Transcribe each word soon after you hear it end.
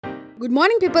Good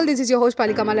morning, people. This is your host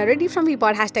Palika Mala Reddy from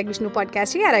VPod #Vishnu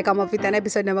Podcast. Here I come up with an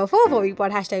episode number 4 for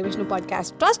VPod #Vishnu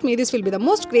Podcast. Trust me, this will be the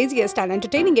most craziest and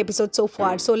entertaining episode so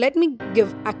far. So let me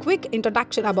give a quick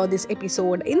introduction about this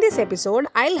episode. In this episode,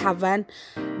 I'll have an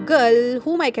girl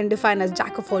whom I can define as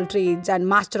jack of all trades and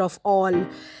master of all,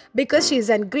 because she's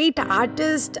a great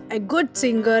artist, a good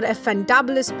singer, a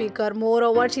fantabulous speaker.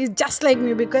 Moreover, she's just like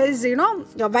me, because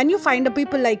when you find a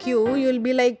people like you'll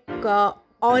be like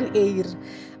on air,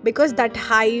 because that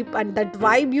hype and that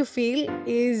vibe you feel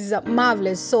is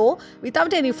marvelous. So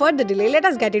without any further delay, let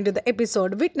us get into the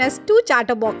episode. Witness 2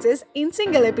 chatterboxes in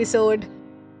single episode.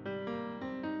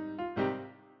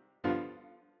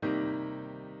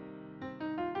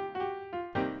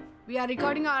 We are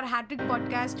recording our hat-trick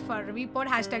podcast for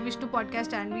VPod #Vishnu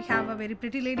Podcast, and we have a very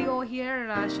pretty lady over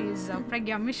here. She's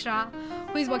Pragya Mishra,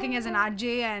 who is working as an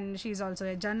RJ, and she's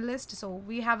also a journalist. So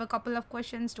we have a couple of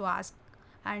questions to ask,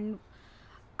 and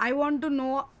I want to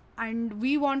know, and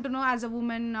we want to know as a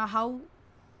woman, how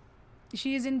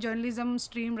she is in journalism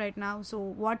stream right now. So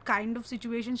what kind of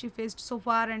situation she faced so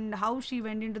far and how she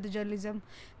went into the journalism.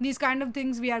 These kind of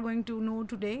things we are going to know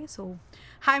today. So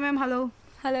hi ma'am, hello.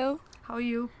 Hello. How are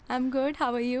you? I'm good.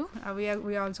 How are you? We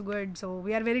are also good. So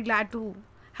we are very glad to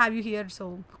have you here.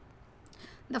 So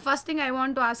the first thing I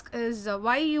want to ask is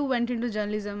why you went into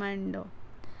journalism, and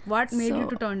what made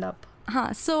you to turn up?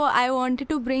 So I wanted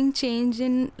to bring change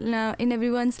in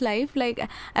everyone's life. Like,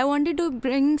 I wanted to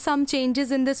bring some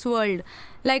changes in this world.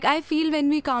 Like, I feel when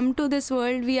we come to this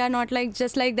world, we are not like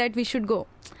just like that. We should go.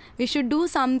 We should do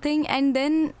something, and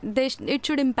then it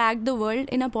should impact the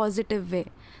world in a positive way.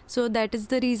 So that is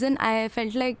the reason I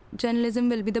felt like journalism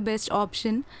will be the best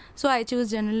option. So I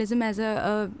chose journalism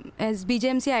as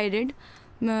BJMC I did.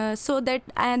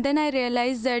 And then I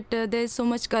realized that there's so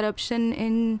much corruption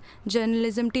in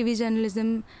journalism, TV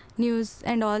journalism, news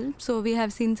and all. So we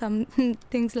have seen some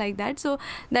things like that. So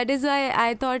that is why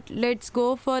I thought, let's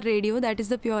go for radio. That is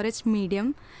the purest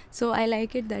medium. So I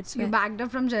like it. That's why. You backed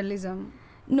up from journalism?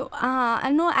 No,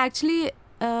 actually,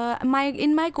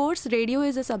 in my course, radio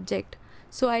is a subject.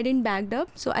 So I didn't backed up.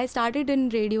 So I started in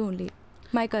radio only.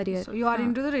 My career. So you are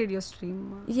into the radio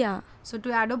stream. Yeah. So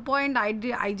to add a point,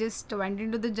 I just went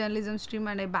into the journalism stream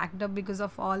and I backed up because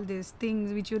of all these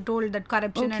things which you told, that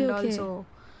corruption and all. So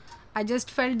I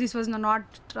just felt this was not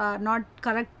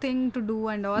correct thing to do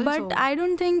and all. But I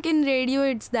don't think in radio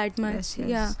it's that much.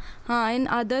 Yes. Yeah. In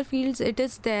other fields it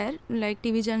is there, like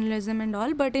TV journalism and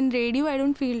all. But in radio I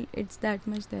don't feel it's that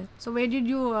much there. So where did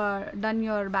you done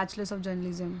your bachelor's of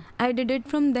journalism? I did it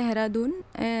from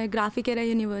Dehradun, Graphic Era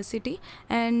University,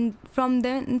 and from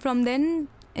then.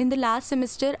 In the last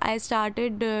semester, I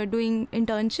started doing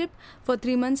internship. For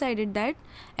 3 months, I did that.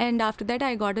 And after that,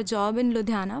 I got a job in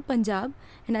Ludhiana, Punjab.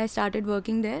 And I started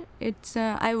working there.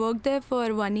 I worked there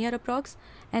for 1 year approx.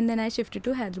 And then I shifted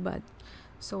to Hyderabad.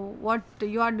 So what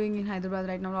you are doing in Hyderabad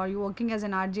right now? Are you working as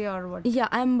an RJ or what? Yeah,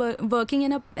 I'm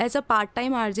working as a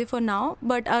part-time RJ for now.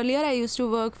 But earlier, I used to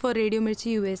work for Radio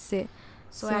Mirchi USA.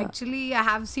 So actually, I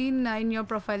have seen in your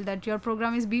profile that your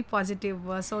program is Be Positive.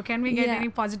 So can we get any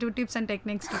positive tips and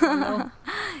techniques to follow?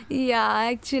 Yeah,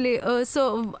 actually.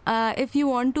 If you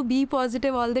want to be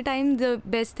positive all the time, the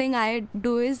best thing I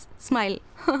do is smile.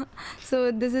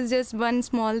 So this is just one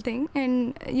small thing,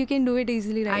 and you can do it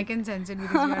easily, right? I can sense it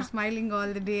because you are smiling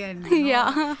all the day, and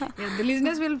the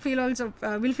listeners will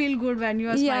feel good when you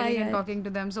are smiling and talking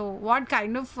to them. So what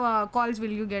kind of calls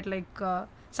will you get? Like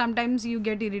sometimes you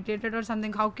get irritated or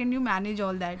something. How can you manage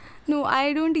all that? No,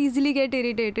 I don't easily get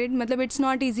irritated. It's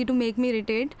not easy to make me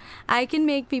irritate. I can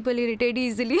make people irritate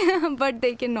easily, but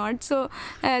they cannot. So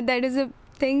that is a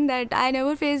thing that I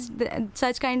never faced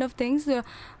such kind of things.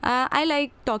 I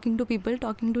like talking to people,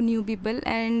 talking to new people,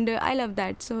 and I love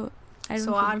that. So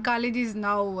our college is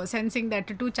now sensing that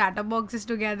 2 chatterboxes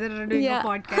together doing a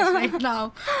podcast right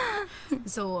now.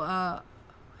 So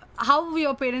how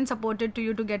your parents supported to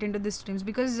you to get into these streams?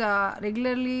 Because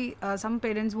regularly some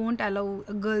parents won't allow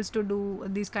girls to do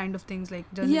these kind of things like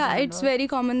journalism. Yeah, it's very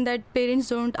common that parents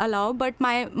don't allow, but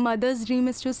my mother's dream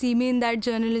is to see me in that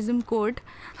journalism coat.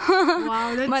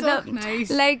 Wow, that's so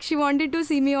nice. Like, she wanted to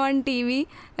see me on TV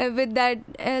with that,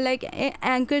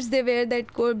 anchors, they wear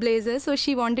that coat blazer, so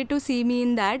she wanted to see me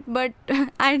in that, but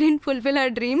I didn't fulfill her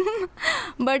dream.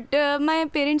 But my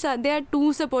parents they are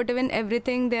too supportive in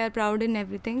everything. They are proud in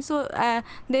everything. So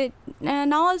they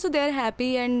now also they are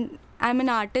happy, and I'm an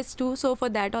artist too. So for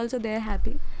that also they are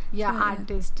happy. Yeah, so,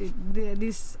 artist.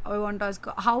 This I want to ask,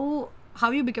 how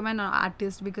you became an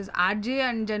artist, because RJ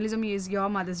and journalism is your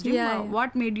mother's dream.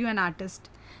 What made you an artist?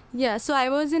 Yeah, so I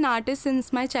was an artist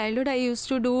since my childhood. I used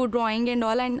to do drawing and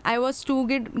all, and I was too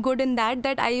good in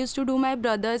that I used to do my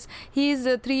brother's. He is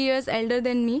 3 years elder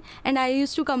than me, and I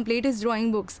used to complete his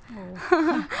drawing books.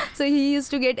 So he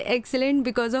used to get excellent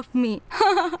because of me.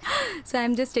 So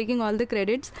I'm just taking all the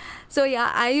credits. So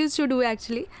yeah, I used to do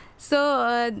actually. So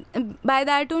by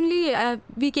that only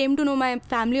we came to know, my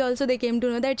family also, they came to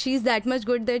know that she's that much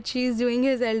good that she's doing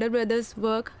his elder brother's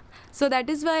work. So that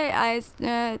is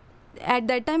why at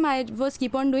that time I was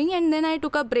keep on doing, and then I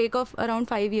took a break of around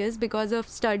 5 years because of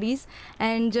studies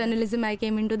and journalism. I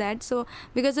came into that, so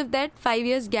because of that 5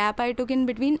 years gap I took in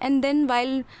between, and then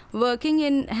while working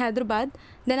in Hyderabad,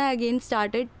 then I again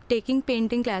started taking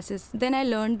painting classes. Then I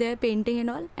learned their painting and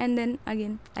all, and then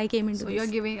again I came into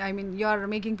this. You're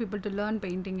making people to learn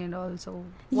painting and all. So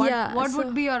what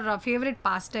would be your favorite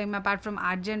pastime apart from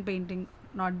art and painting?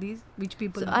 Not these, which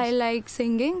people I like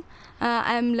singing.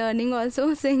 I'm learning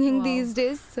also singing these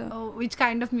days. So. Which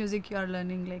kind of music you are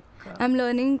learning? I'm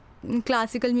learning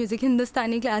classical music,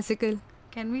 Hindustani classical.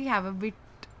 Can we have a bit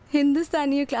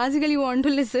Hindustani classical you want to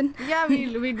listen? Yeah, we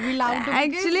love to.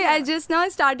 Actually, I just now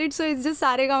started, so it's just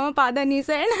Saregama Pada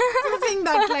Nisa. Sing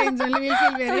that lines only. We'll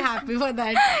feel very happy for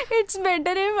that. It's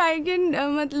better if I can.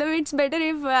 It's better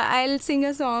if I'll sing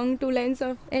a song, 2 lines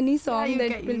of any song.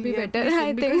 That will be better.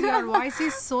 I because think your voice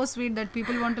is so sweet that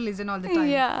people want to listen all the time.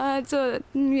 Yeah. So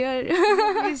we are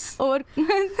please. over.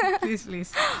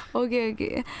 please.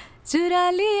 Okay. चुरा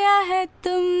लिया है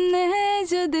तुमने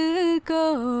जो दिल को,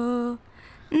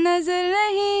 नजर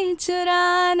नहीं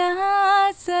चुराना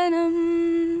सनम,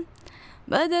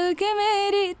 बदल के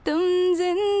मेरी तुम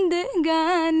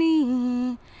जिंदगानी,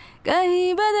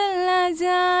 कहीं बदल ना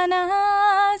जाना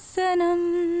सनम.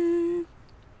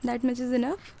 That much is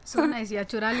enough. So nice. Yeah,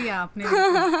 chura liya aapne.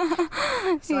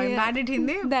 So I'm bad at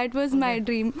Hindi. That was my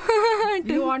dream.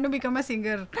 You want to become a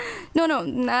singer? No.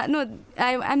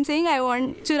 I'm saying I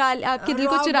want चुरा आपके दिल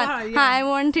को चुरा. I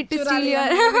want it to steal your.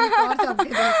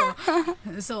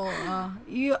 So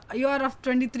you are of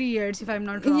 23 years, if I'm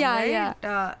not wrong. Yeah.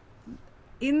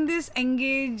 In this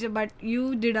engage, but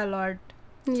you did a lot.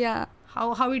 Yeah.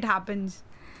 How it happens?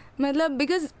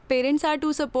 Because parents are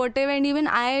too supportive, and even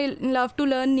I love to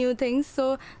learn new things,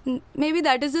 so maybe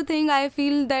that is the thing. I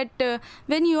feel that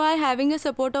when you are having a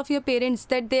support of your parents,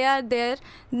 that they are there,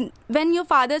 when your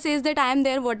father says that I am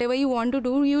there, whatever you want to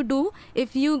do, you do.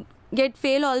 If you get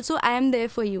fail also, I am there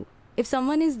for you. If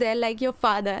someone is there like your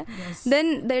father, yes,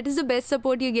 then that is the best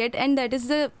support you get, and that is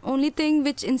the only thing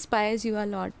which inspires you a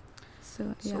lot.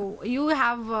 So you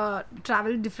have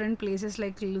traveled different places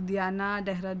like Ludhiana,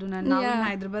 Dehradun, and now in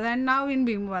Hyderabad, and now in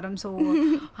Bhimavaram. So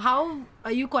how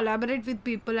you collaborate with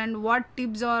people, and what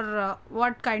tips or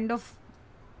what kind of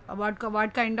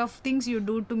things you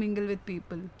do to mingle with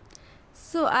people?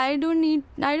 So I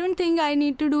don't think I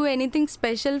need to do anything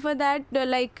special for that.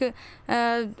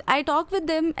 I talk with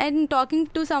them, and talking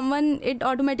to someone, it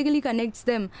automatically connects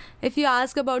them. If you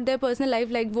ask about their personal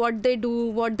life, like what they do,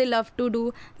 what they love to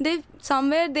do,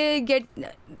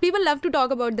 people love to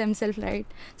talk about themselves, right?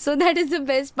 So that is the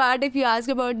best part. If you ask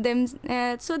about them,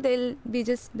 so they'll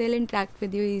interact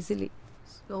with you easily.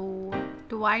 So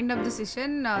to wind up the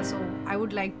session, so I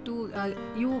would like to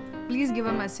you please give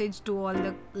a message to all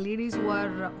the ladies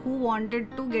who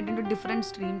wanted to get into different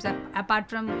streams apart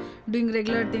from doing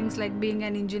regular things like being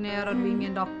an engineer or being a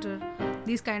doctor,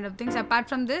 these kind of things. Apart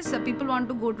from this, people want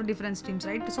to go to different streams,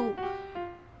 right? So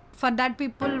for that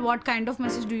people, what kind of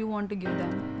message do you want to give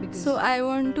them? So I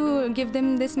want to give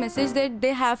them this message that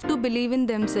they have to believe in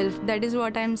themselves. That is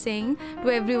what I'm saying to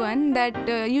everyone, that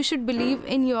you should believe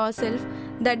in yourself.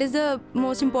 That is the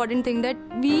most important thing, that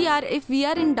if we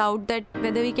are in doubt that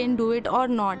whether we can do it or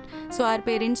not, so our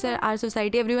parents, our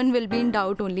society, everyone will be in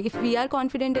doubt only. If we are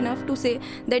confident enough to say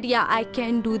that yeah, I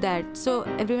can do that, so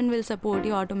everyone will support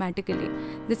you automatically.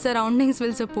 The surroundings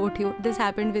will support you. This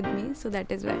happened with me, so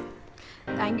that is why.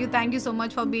 Thank you so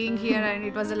much for being here, and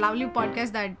it was a lovely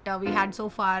podcast that we had so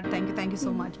far. Thank you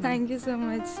so much. Thank you so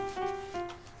much.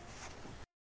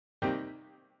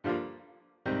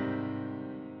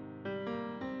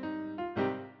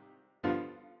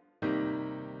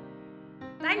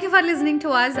 Thank you for listening to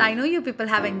us. I know you people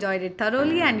have enjoyed it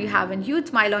thoroughly, and you have a huge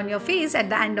smile on your face at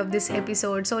the end of this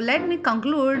episode. So let me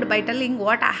conclude by telling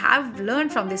what I have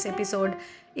learned from this episode.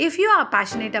 If you are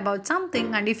passionate about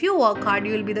something, and if you work hard,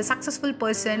 you will be the successful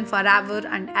person forever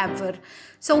and ever.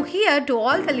 So here, to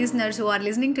all the listeners who are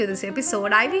listening to this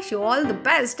episode, I wish you all the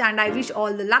best, and I wish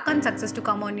all the luck and success to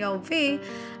come on your way.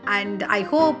 And I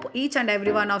hope each and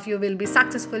every one of you will be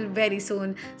successful very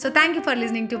soon. So thank you for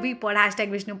listening to VPod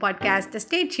 #Vishnu Podcast.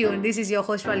 Stay tuned. This is your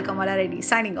host Kamala Reddy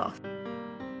signing off.